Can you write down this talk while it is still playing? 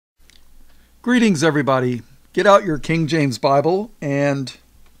Greetings, everybody. Get out your King James Bible, and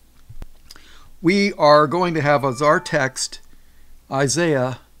we are going to have as our text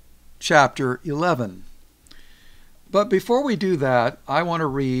Isaiah chapter 11. But before we do that, I want to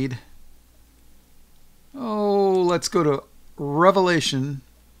read, let's go to Revelation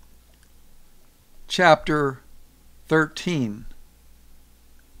chapter 13.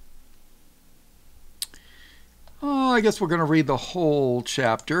 I guess we're going to read the whole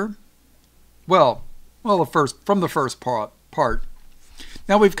chapter. Well, from the first part.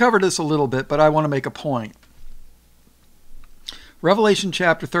 Now, we've covered this a little bit, but I want to make a point. Revelation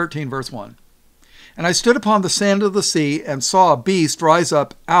chapter 13, verse 1. And I stood upon the sand of the sea, and saw a beast rise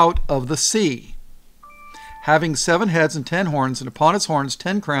up out of the sea, having 7 heads and 10 horns, and upon his horns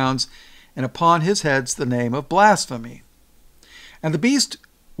 10 crowns, and upon his heads the name of blasphemy. And the beast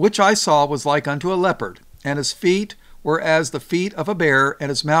which I saw was like unto a leopard, and his feet were as the feet of a bear, and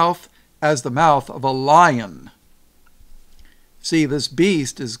his mouth as the mouth of a lion. See, this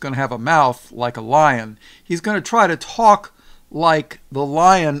beast is going to have a mouth like a lion. He's going to try to talk like the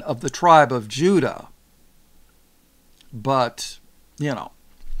Lion of the tribe of Judah. But,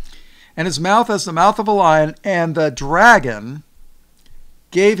 And his mouth as the mouth of a lion, and the dragon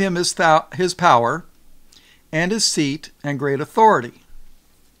gave him his power, and his seat, and great authority.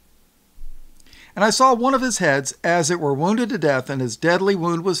 And I saw one of his heads as it were wounded to death, and his deadly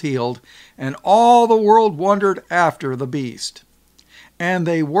wound was healed, and all the world wondered after the beast. And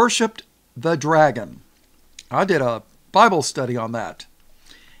they worshipped the dragon. I did a Bible study on that.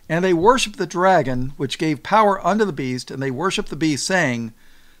 And they worshipped the dragon, which gave power unto the beast, and they worshipped the beast, saying,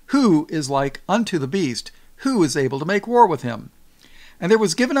 Who is like unto the beast? Who is able to make war with him? And there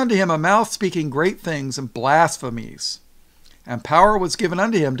was given unto him a mouth speaking great things and blasphemies. And power was given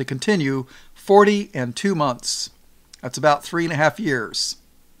unto him to continue 42 months. That's about 3.5 years.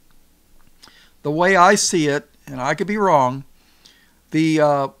 The way I see it, and I could be wrong,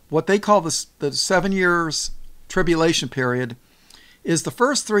 what they call the 7 years tribulation period is the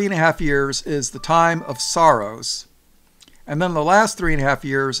first 3.5 years is the time of sorrows, and then the last 3.5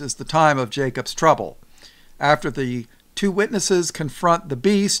 years is the time of Jacob's trouble. After the 2 witnesses confront the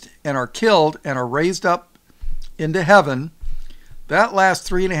beast and are killed and are raised up into heaven, that last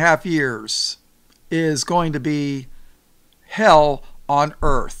 3.5 years is going to be hell on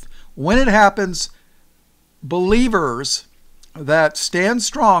earth. When it happens, believers that stand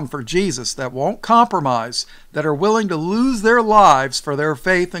strong for Jesus, that won't compromise, that are willing to lose their lives for their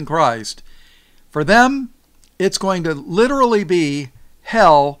faith in Christ, for them, it's going to literally be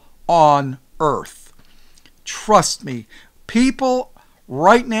hell on earth. Trust me, people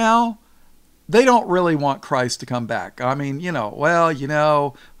right now, they don't really want Christ to come back. I mean,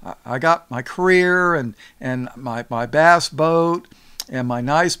 I got my career and my bass boat and my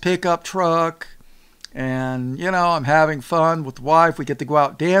nice pickup truck, and, I'm having fun with the wife. We get to go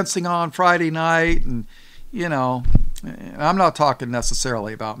out dancing on Friday night, and, I'm not talking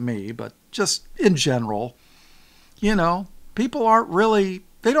necessarily about me, but just in general, people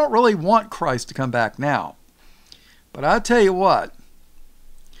they don't really want Christ to come back now. But I tell you what,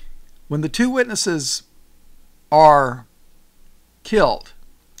 when the 2 witnesses are killed,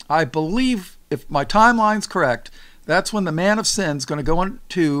 I believe, if my timeline's correct, that's when the man of sin is going to go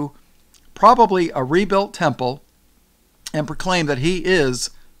into probably a rebuilt temple and proclaim that he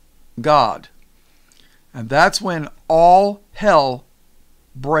is God. And that's when all hell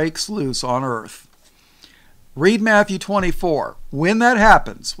breaks loose on earth. Read Matthew 24. When that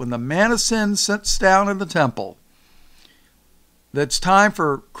happens, when the man of sin sits down in the temple, that's time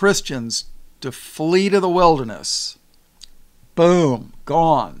for Christians to flee to the wilderness. Boom,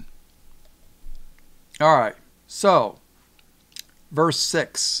 gone. All right, so, verse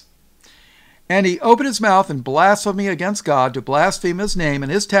 6. And he opened his mouth in blasphemy against God, to blaspheme his name and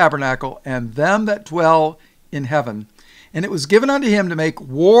his tabernacle, and them that dwell in heaven. And it was given unto him to make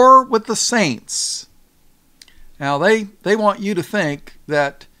war with the saints. Now, they want you to think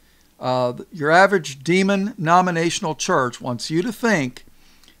that your average demon-nominational church wants you to think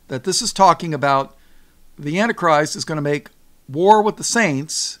that this is talking about the Antichrist is going to make war with the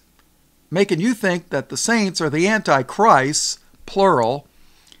saints, making you think that the saints are the Antichrists, plural.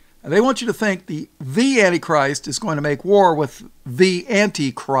 And they want you to think the Antichrist is going to make war with the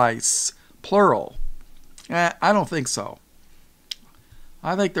Antichrists, plural. I don't think so.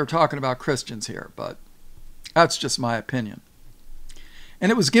 I think they're talking about Christians here, but that's just my opinion.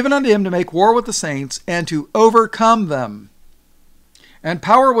 And it was given unto him to make war with the saints, and to overcome them. And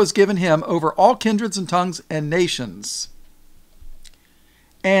power was given him over all kindreds and tongues and nations.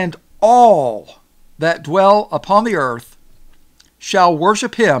 And all that dwell upon the earth shall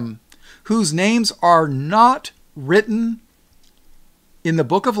worship him whose names are not written in the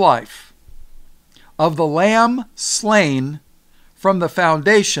book of life of the Lamb slain from the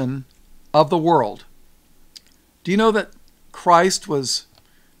foundation of the world. Do you know that Christ was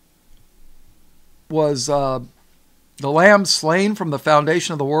the Lamb slain from the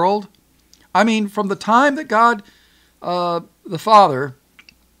foundation of the world? I mean, from the time that God, the Father,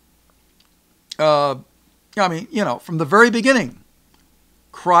 from the very beginning,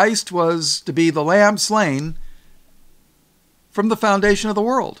 Christ was to be the Lamb slain from the foundation of the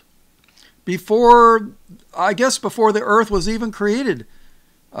world. Before the earth was even created,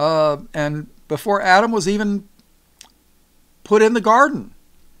 and before Adam was even put in the garden,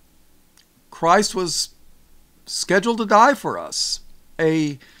 Christ was scheduled to die for us.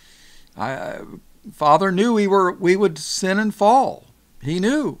 Father knew we would sin and fall. He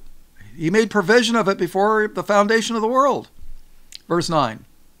knew. He made provision of it before the foundation of the world. Verse 9.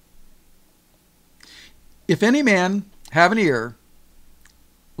 If any man have an ear,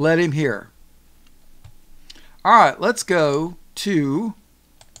 let him hear. All right, let's go to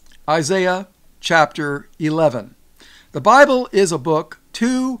Isaiah chapter 11. The Bible is a book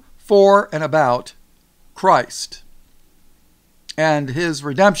to, for, and about Christ and his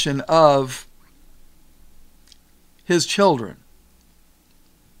redemption of his children.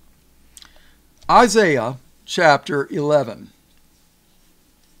 Isaiah chapter 11,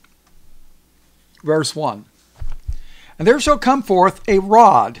 verse 1. And there shall come forth a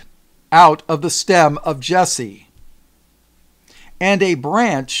rod out of the stem of Jesse, and a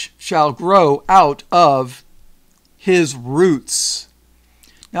branch shall grow out of his roots.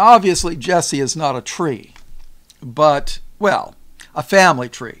 Now, obviously, Jesse is not a tree, but, well, a family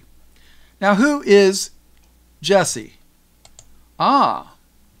tree. Now, who is Jesse?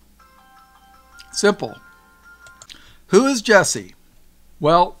 Simple. Who is Jesse?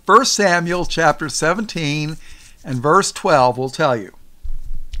 Well, 1 Samuel chapter 17 and verse 12 will tell you.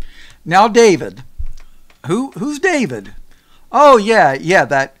 Now David, who's David? Oh yeah,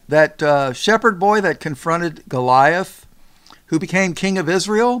 that shepherd boy that confronted Goliath, who became king of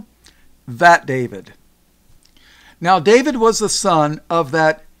Israel, that David. Now David was the son of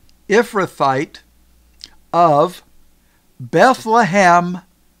that Ephrathite of Bethlehem,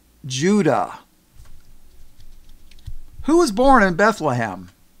 Judah. Who was born in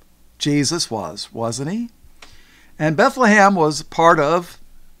Bethlehem? Jesus was, wasn't he? And Bethlehem was part of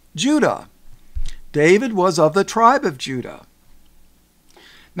Judah. David was of the tribe of Judah.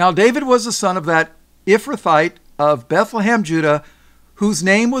 Now David was the son of that Ephrathite of Bethlehem, Judah, whose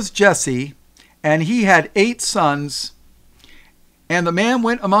name was Jesse, and he had 8 sons. And the man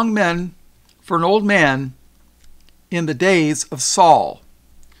went among men for an old man in the days of Saul.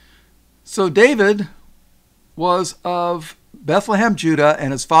 So David was of Bethlehem, Judah,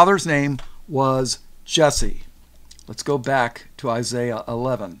 and his father's name was Jesse. Let's go back to Isaiah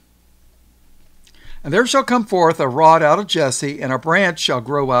 11. And there shall come forth a rod out of Jesse, and a branch shall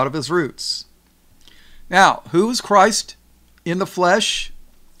grow out of his roots. Now, who is Christ in the flesh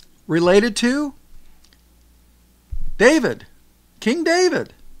related to? David, King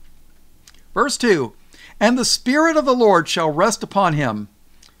David. Verse 2, and the Spirit of the Lord shall rest upon him,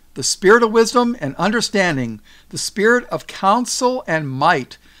 the Spirit of wisdom and understanding, the Spirit of counsel and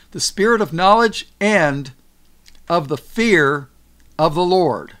might, the Spirit of knowledge and of the fear of the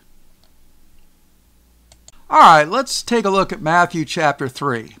Lord. All right, let's take a look at Matthew chapter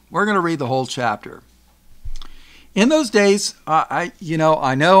 3. We're going to read the whole chapter. In those days, I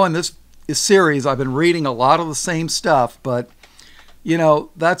know in this series I've been reading a lot of the same stuff, but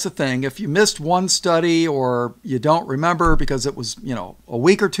that's the thing. If you missed one study or you don't remember because it was, a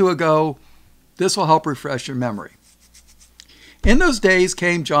week or two ago, this will help refresh your memory. In those days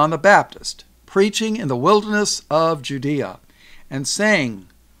came John the Baptist, preaching in the wilderness of Judea, and saying,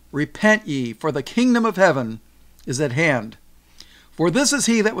 repent ye, for the kingdom of heaven is at hand. For this is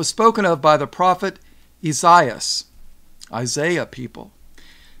he that was spoken of by the prophet Isaiah, people.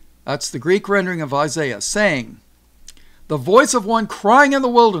 That's the Greek rendering of Isaiah, saying, the voice of one crying in the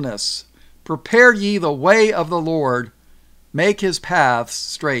wilderness, prepare ye the way of the Lord, make his paths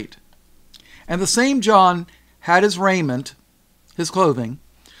straight. And the same John had his raiment, his clothing,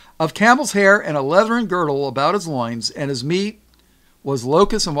 of camel's hair, and a leathern girdle about his loins, and his meat was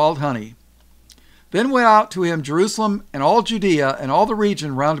locusts and wild honey. Then went out to him Jerusalem and all Judea and all the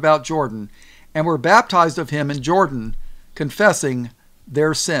region round about Jordan, and were baptized of him in Jordan, confessing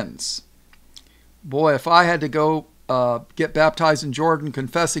their sins. Boy, if I had to go get baptized in Jordan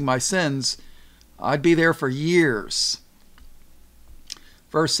confessing my sins, I'd be there for years.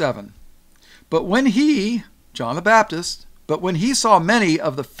 Verse 7. But when he, John the Baptist, But when he saw many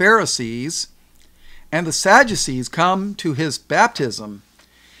of the Pharisees and the Sadducees come to his baptism,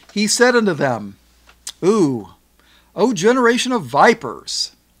 he said unto them, O generation of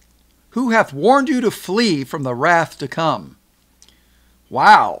vipers, who hath warned you to flee from the wrath to come?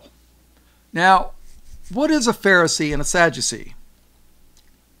 Wow. Now, what is a Pharisee and a Sadducee?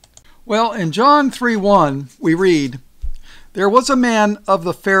 Well, in John 3:1, we read, There was a man of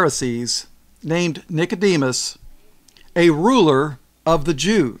the Pharisees named Nicodemus, a ruler of the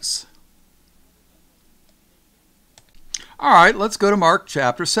Jews. All right, let's go to Mark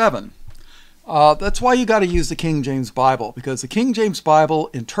chapter 7. That's why you got to use the King James Bible, because the King James Bible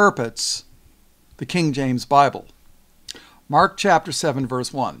interprets the King James Bible. Mark chapter 7,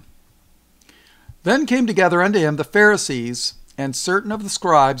 verse 1. Then came together unto him the Pharisees and certain of the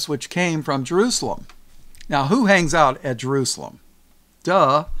scribes which came from Jerusalem. Now, who hangs out at Jerusalem?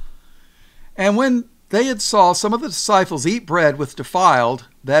 Duh. And when they had saw some of the disciples eat bread with defiled,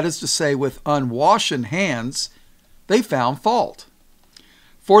 that is to say, with unwashen hands, they found fault.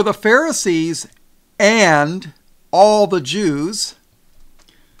 For the Pharisees and all the Jews,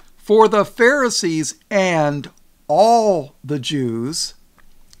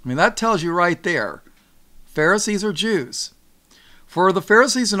 I mean, that tells you right there. Pharisees are Jews. For the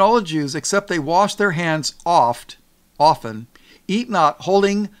Pharisees and all the Jews, except they wash their hands often, eat not,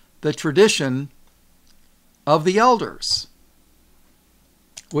 holding the tradition of the elders,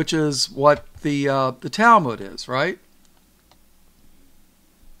 which is what the Talmud is, right?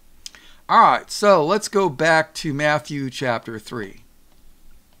 All right, so let's go back to Matthew chapter 3,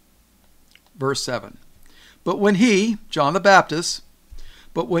 verse 7. But when he, John the Baptist,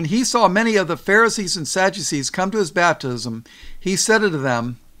 saw many of the Pharisees and Sadducees come to his baptism, he said unto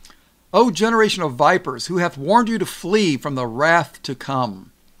them, O generation of vipers, who hath warned you to flee from the wrath to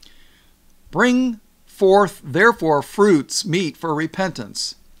come? Bring forth therefore fruits meet for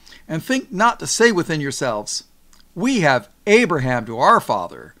repentance, and think not to say within yourselves, We have Abraham to our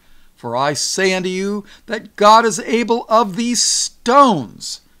father. For I say unto you that God is able of these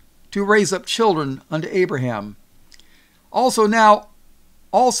stones to raise up children unto Abraham. Also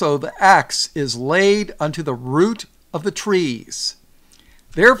the axe is laid unto the root of the trees.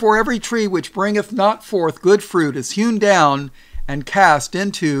 Therefore every tree which bringeth not forth good fruit is hewn down and cast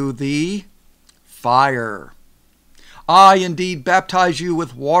into the fire. I indeed baptize you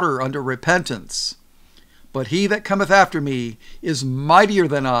with water unto repentance. But he that cometh after me is mightier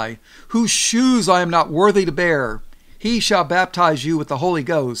than I, whose shoes I am not worthy to bear. He shall baptize you with the Holy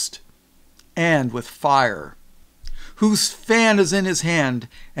Ghost and with fire, whose fan is in his hand,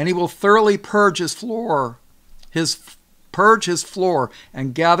 and he will thoroughly purge his floor,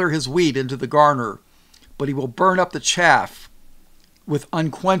 and gather his wheat into the garner, but he will burn up the chaff with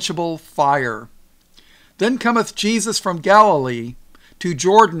unquenchable fire. Then cometh Jesus from Galilee to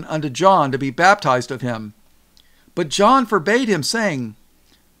Jordan unto John to be baptized of him. But John forbade him, saying,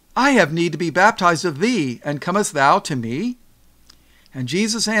 I have need to be baptized of thee, and comest thou to me? And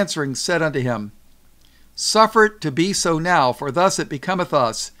Jesus answering said unto him, Suffer it to be so now, for thus it becometh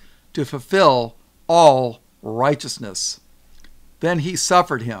us to fulfill all righteousness. Then he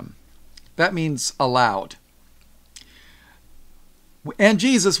suffered him. That means allowed. And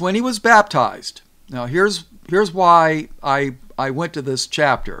Jesus, when he was baptized, now here's why I went to this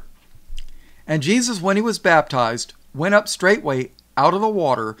chapter. And Jesus, when he was baptized, went up straightway out of the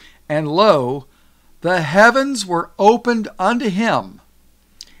water, and lo, the heavens were opened unto him,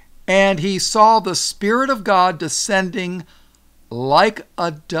 and he saw the Spirit of God descending like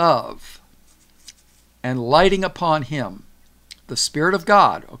a dove and lighting upon him. The Spirit of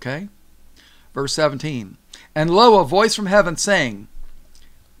God, okay? Verse 17. And lo, a voice from heaven saying,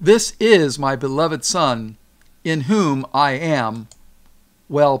 This is my beloved Son, in whom I am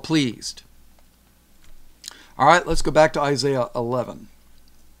well pleased. All right, let's go back to Isaiah 11,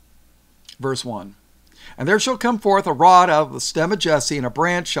 verse 1. And there shall come forth a rod out of the stem of Jesse, and a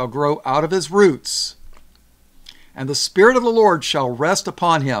branch shall grow out of his roots. And the Spirit of the Lord shall rest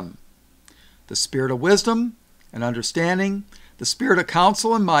upon him, the Spirit of wisdom and understanding, the Spirit of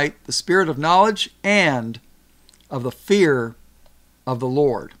counsel and might, the Spirit of knowledge and of the fear of the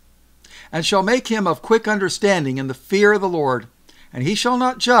Lord. And shall make him of quick understanding in the fear of the Lord, and he shall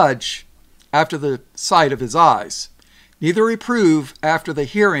not judge after the sight of his eyes, neither reprove after the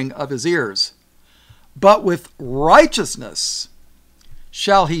hearing of his ears. But with righteousness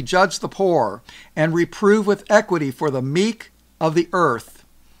shall he judge the poor, and reprove with equity for the meek of the earth.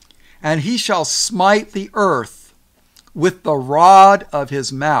 And he shall smite the earth with the rod of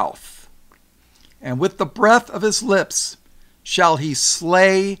his mouth, and with the breath of his lips shall he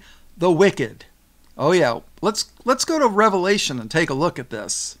slay the wicked Oh yeah, let's go to Revelation and take a look at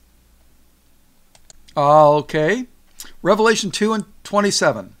this. Okay. Revelation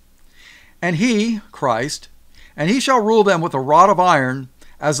 2:27. And he, Christ, and he shall rule them with a rod of iron,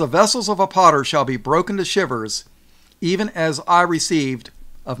 as the vessels of a potter shall be broken to shivers, even as I received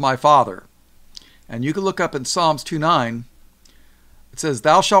of my Father. And you can look up in Psalms 2:9. It says,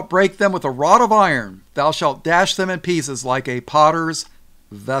 Thou shalt break them with a rod of iron. Thou shalt dash them in pieces like a potter's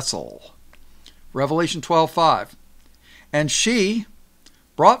vessel. Revelation 12:5. And she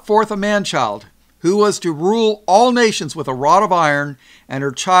brought forth a man-child, who was to rule all nations with a rod of iron, and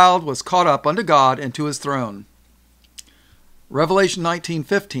her child was caught up unto God and to his throne. Revelation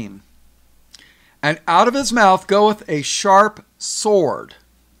 19:15. And out of his mouth goeth a sharp sword.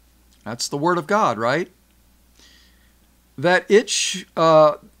 That's the word of God, right? That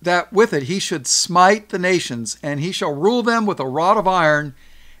with it he should smite the nations, and he shall rule them with a rod of iron,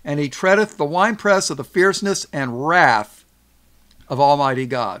 and he treadeth the winepress of the fierceness and wrath of Almighty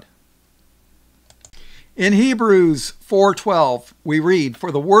God. In Hebrews 4:12 we read,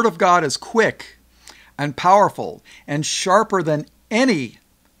 For the word of God is quick and powerful and sharper than any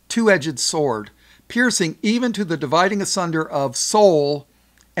two-edged sword, piercing even to the dividing asunder of soul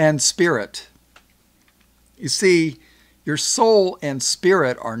and spirit. You see, your soul and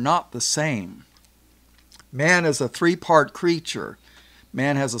spirit are not the same. Man is a three-part creature.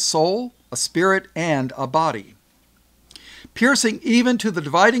 Man has a soul, a spirit, and a body. Piercing even to the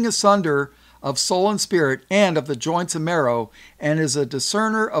dividing asunder of soul and spirit, and of the joints and marrow, and is a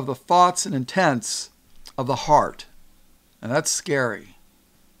discerner of the thoughts and intents of the heart. And that's scary.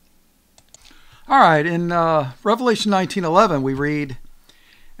 All right, in Revelation 19:11 we read,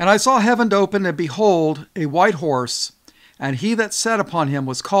 And I saw heaven open, and behold, a white horse, and he that sat upon him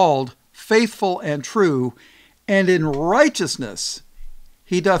was called Faithful and True, and in righteousness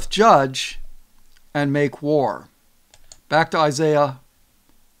he doth judge and make war. Back to Isaiah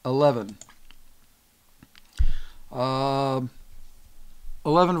 11. 11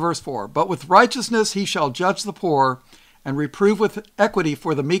 verse 4. But with righteousness he shall judge the poor, and reprove with equity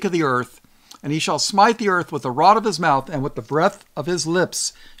for the meek of the earth. And he shall smite the earth with the rod of his mouth, and with the breath of his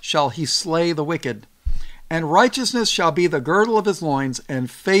lips shall he slay the wicked. And righteousness shall be the girdle of his loins,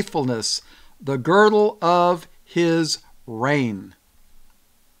 and faithfulness the girdle of his reins.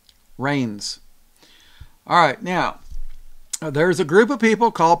 All right, now, there's a group of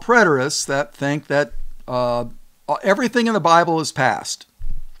people called preterists that think that everything in the Bible is past.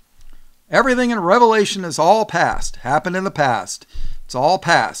 Everything in Revelation is all past, happened in the past. It's all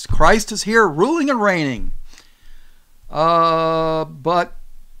past. Christ is here ruling and reigning. But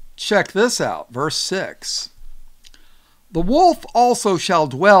check this out, verse 6. The wolf also shall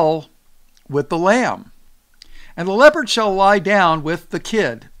dwell with the lamb, and the leopard shall lie down with the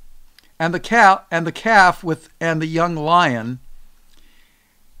kid, and the calf with and the young lion,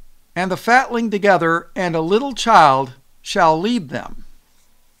 and the fatling together, and a little child shall lead them.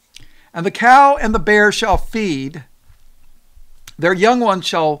 And the cow and the bear shall feed, their young ones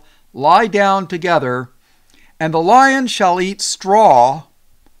shall lie down together, and the lion shall eat straw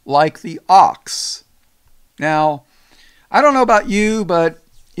like the ox. Now, I don't know about you, but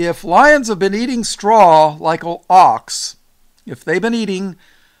if lions have been eating straw like an ox, if they've been eating,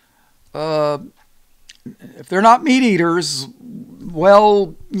 if they're not meat eaters,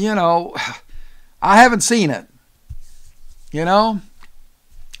 well, you know, I haven't seen it. You know,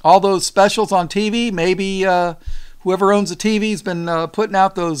 all those specials on TV, maybe whoever owns the TV's been putting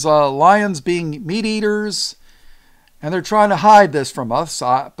out those lions being meat eaters, and they're trying to hide this from us,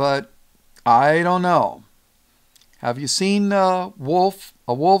 but I don't know. Have you seen a wolf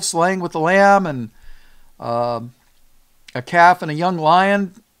slaying with a lamb, and a calf and a young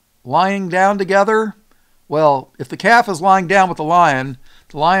lion lying down together? Well, if the calf is lying down with the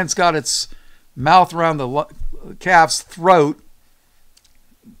lion's got its mouth around the calf's throat.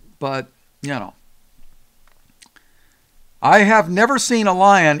 But, you know, I have never seen a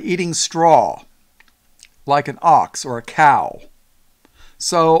lion eating straw like an ox or a cow.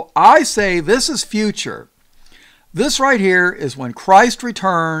 So I say this is future. This right here is when Christ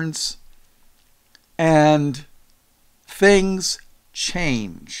returns and things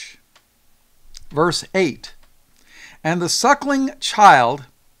change. Verse 8. And the suckling child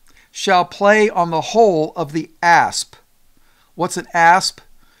shall play on the hole of the asp. What's an asp?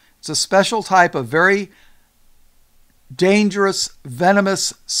 It's a special type of very dangerous,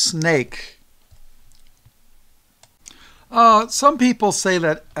 venomous snake. Some people say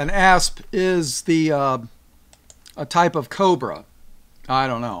that an asp is a type of cobra. I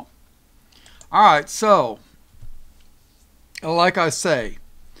don't know. All right, so like I say,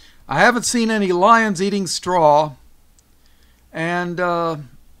 I haven't seen any lions eating straw. And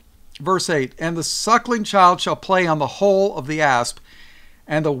verse 8, and the suckling child shall play on the hole of the asp,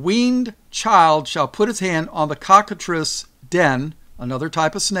 and the weaned child shall put his hand on the cockatrice den, another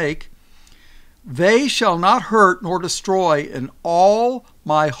type of snake. They shall not hurt nor destroy in all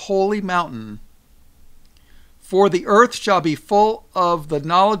my holy mountain. For the earth shall be full of the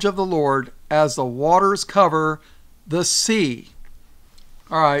knowledge of the Lord as the waters cover the sea.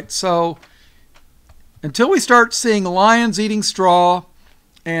 All right, so until we start seeing lions eating straw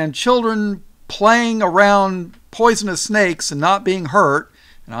and children playing around poisonous snakes and not being hurt,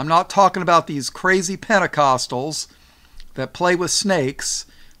 and I'm not talking about these crazy Pentecostals that play with snakes.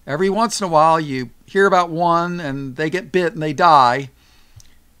 Every once in a while you hear about one and they get bit and they die.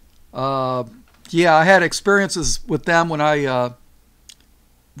 Yeah, I had experiences with them when I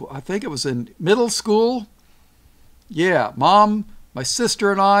think it was in middle school. Yeah, Mom, my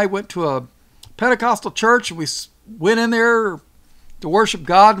sister and I went to a Pentecostal church and we went in there to worship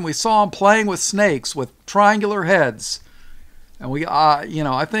God, and we saw them playing with snakes with triangular heads. And we,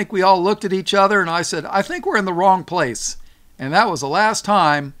 I think we all looked at each other and I said, I think we're in the wrong place. And that was the last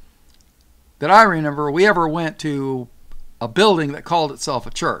time that I remember we ever went to a building that called itself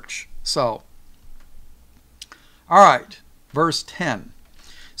a church. So, all right, verse 10.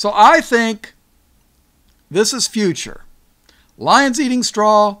 So I think this is future. Lions eating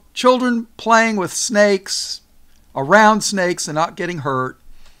straw, children playing with snakes, around snakes and not getting hurt.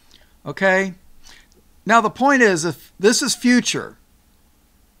 Okay? Now the point is, if this is future,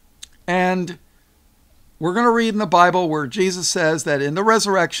 and we're going to read in the Bible where Jesus says that in the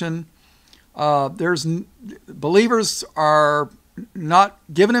resurrection, believers are not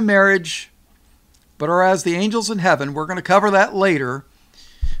given in marriage, but are as the angels in heaven. We're going to cover that later.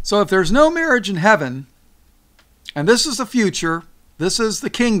 So if there's no marriage in heaven, and this is the future, this is the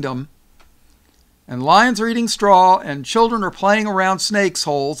kingdom, and lions are eating straw, and children are playing around snakes'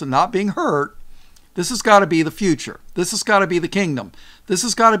 holes and not being hurt, this has got to be the future. This has got to be the kingdom. This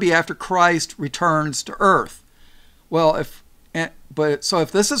has got to be after Christ returns to earth. Well, if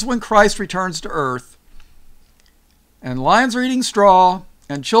this is when Christ returns to earth, and lions are eating straw,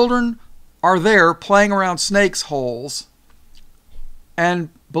 and children are there playing around snakes' holes,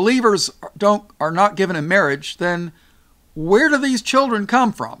 and believers are not given in marriage, then where do these children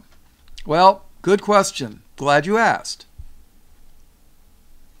come from? Well, good question. Glad you asked.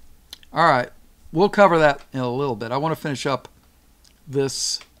 All right. We'll cover that in a little bit. I want to finish up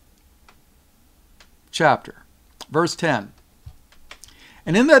this chapter. Verse 10.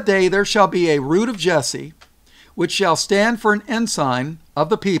 And in that day there shall be a root of Jesse, which shall stand for an ensign of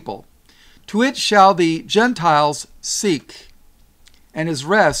the people. To it shall the Gentiles seek, and his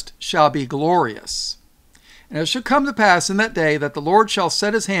rest shall be glorious. And it shall come to pass in that day that the Lord shall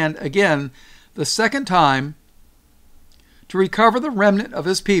set his hand again the second time to recover the remnant of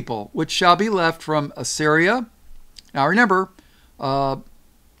his people, which shall be left from Assyria. Now remember,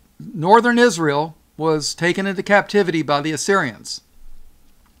 northern Israel was taken into captivity by the Assyrians,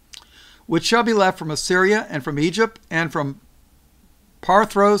 which shall be left from Assyria and from Egypt and from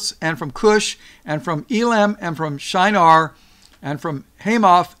Parthros and from Cush and from Elam and from Shinar and from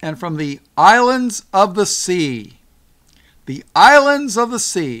Hamath and from the islands of the sea. The islands of the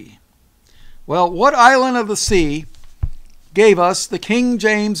sea. Well, what island of the sea gave us the King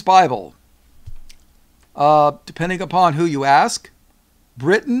James Bible? Depending upon who you ask,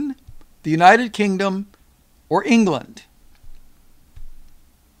 Britain, the United Kingdom, or England.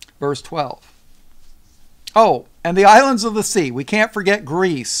 Verse 12. Oh, and the islands of the sea. We can't forget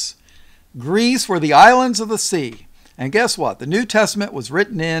Greece. Greece were the islands of the sea. And guess what? The New Testament was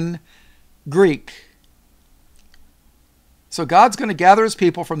written in Greek. So God's going to gather his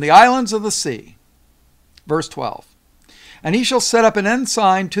people from the islands of the sea. Verse 12. And he shall set up an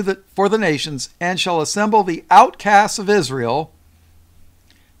ensign for the nations, and shall assemble the outcasts of Israel,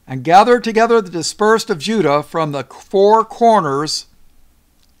 and gather together the dispersed of Judah from the four corners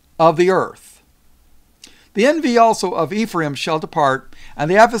of the earth. The envy also of Ephraim shall depart,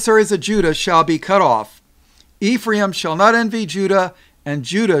 and the adversaries of Judah shall be cut off. Ephraim shall not envy Judah, and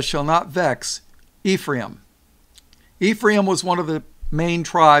Judah shall not vex Ephraim. Ephraim was one of the main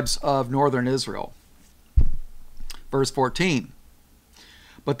tribes of northern Israel. Verse 14.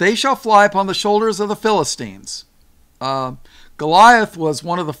 But they shall fly upon the shoulders of the Philistines. Goliath was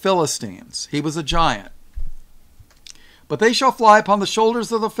one of the Philistines. He was a giant. But they shall fly upon the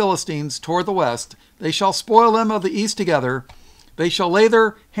shoulders of the Philistines toward the west. They shall spoil them of the east together. They shall lay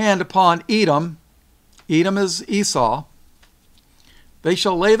their hand upon Edom. Edom is Esau. They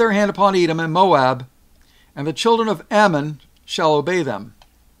shall lay their hand upon Edom and Moab, and the children of Ammon shall obey them.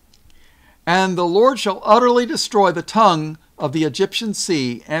 And the Lord shall utterly destroy the tongue of the Egyptian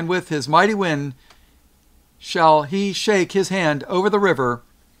sea, and with his mighty wind shall he shake his hand over the river,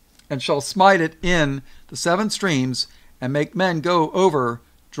 and shall smite it in the 7 streams, and make men go over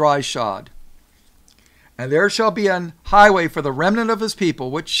dry shod. And there shall be an highway for the remnant of his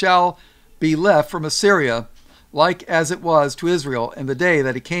people, which shall be left from Assyria, like as it was to Israel in the day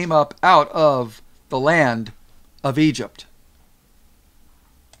that he came up out of the land of Egypt.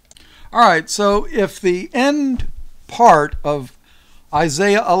 All right, so if the end part of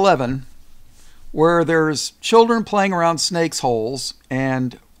Isaiah 11, where there's children playing around snakes' holes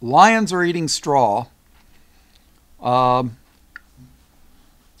and lions are eating straw,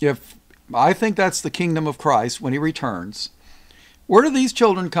 if I think that's the kingdom of Christ when he returns, where do these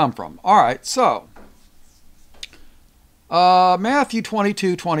children come from? All right, so Matthew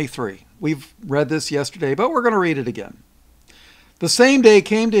 22:23. We've read this yesterday, but we're going to read it again. The same day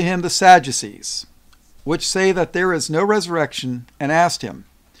came to him the Sadducees, which say that there is no resurrection, and asked him.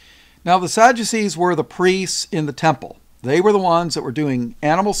 Now the Sadducees were the priests in the temple. They were the ones that were doing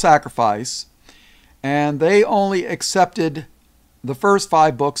animal sacrifice, and they only accepted the first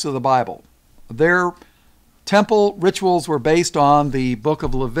 5 books of the Bible. Their temple rituals were based on the book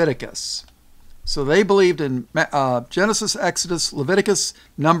of Leviticus. So they believed in Genesis, Exodus, Leviticus,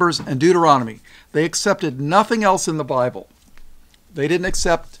 Numbers, and Deuteronomy. They accepted nothing else in the Bible. They didn't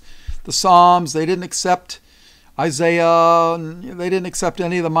accept the Psalms. They didn't accept Isaiah. They didn't accept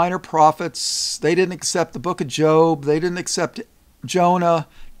any of the minor prophets. They didn't accept the book of Job. They didn't accept Jonah.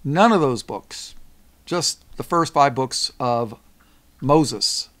 None of those books. Just the first 5 books of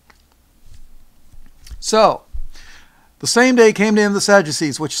Moses. So, the same day came to him the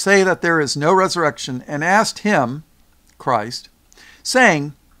Sadducees, which say that there is no resurrection, and asked him, Christ,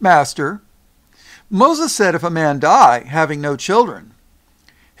 saying, Master, Moses said, if a man die, having no children,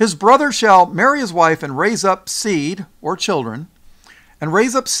 his brother shall marry his wife and raise up seed, or children, and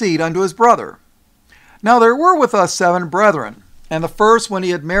raise up seed unto his brother. Now there were with us 7 brethren, and the first, when he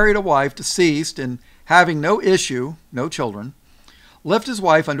had married a wife, deceased, and having no issue, no children, left his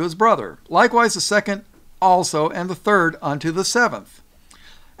wife unto his brother. Likewise the second also, and the third unto the 7th.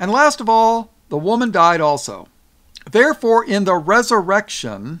 And last of all, the woman died also. Therefore in the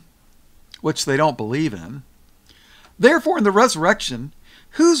resurrection, which they don't believe in, therefore in the resurrection,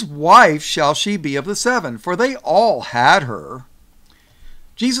 whose wife shall she be of the 7? For they all had her.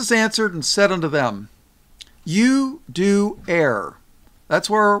 Jesus answered and said unto them, You do err.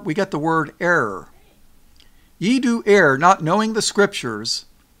 That's where we get the word error. Ye do err, not knowing the Scriptures,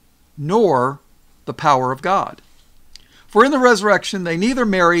 nor the power of God. For in the resurrection they neither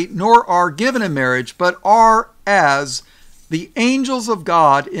marry nor are given in marriage, but are as the angels of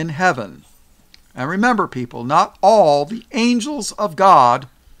God in heaven. And remember, people, not all the angels of God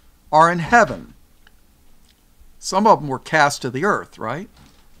are in heaven. Some of them were cast to the earth, right?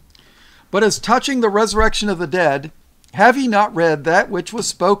 But as touching the resurrection of the dead, have ye not read that which was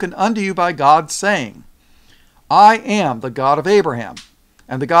spoken unto you by God, saying, I am the God of Abraham,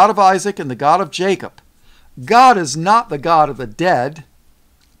 and the God of Isaac, and the God of Jacob. God is not the God of the dead,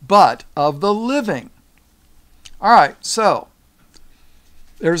 but of the living. All right, so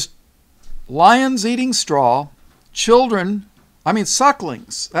there's lions eating straw, sucklings.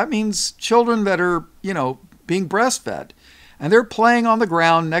 That means children that are, being breastfed. And they're playing on the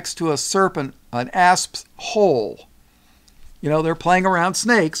ground next to a serpent, an asp's hole. They're playing around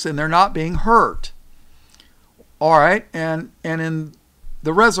snakes and they're not being hurt. All right, and in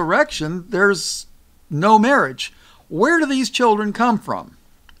the resurrection, there's no marriage. Where do these children come from?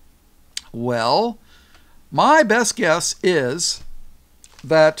 Well, my best guess is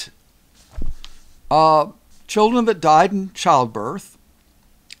that children that died in childbirth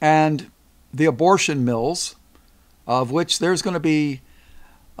and the abortion mills, of which there's going to be,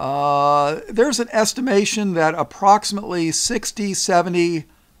 there's an estimation that approximately 60, 70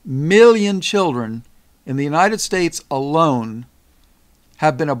 million children in the United States alone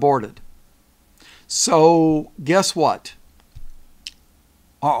have been aborted. So guess what?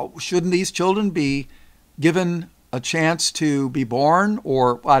 Shouldn't these children be given a chance to be born,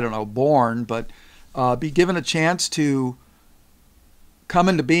 or be given a chance to come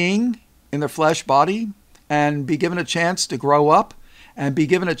into being in their flesh body, and be given a chance to grow up, and be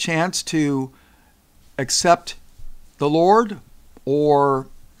given a chance to accept the Lord or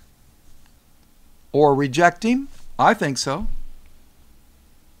reject him? I think so.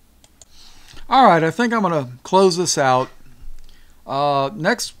 All right, I think I'm going to close this out.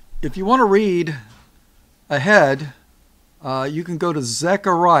 Next, if you want to read ahead, you can go to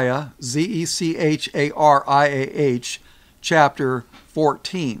Zechariah, Zechariah, chapter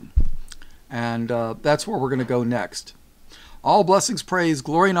 14. And that's where we're going to go next. All blessings, praise,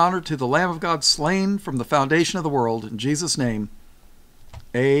 glory, and honor to the Lamb of God slain from the foundation of the world. In Jesus' name,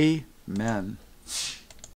 amen.